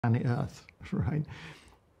planet Earth, right?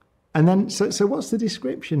 And then, so what's the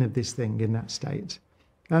description of this thing in that state?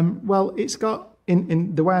 Well, it's got,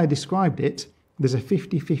 in the way I described it, there's a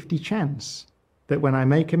 50-50 chance that when I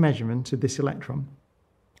make a measurement of this electron,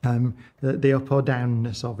 the up or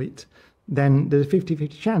downness of it, then there's a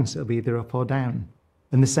 50-50 chance it'll be either up or down.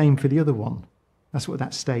 And the same for the other one. That's what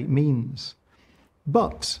that state means.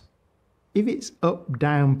 But if it's up,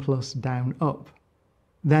 down, plus down, up,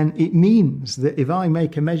 then it means that if I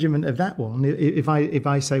make a measurement of that one, if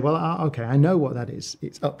I say, well, okay, I know what that is,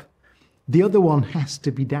 it's up. The other one has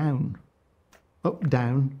to be down. Up,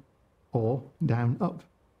 down, or down, up.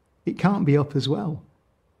 It can't be up as well.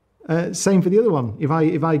 Same for the other one. If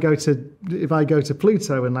I go to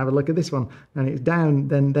Pluto and have a look at this one and it's down,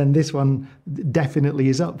 then this one definitely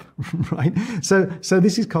is up, right? So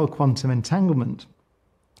this is called quantum entanglement.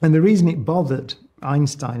 And the reason it bothered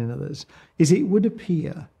Einstein and others is it would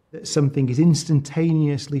appear that something is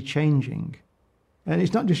instantaneously changing. And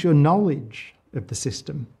it's not just your knowledge of the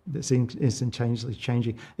system that's instantaneously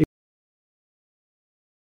changing.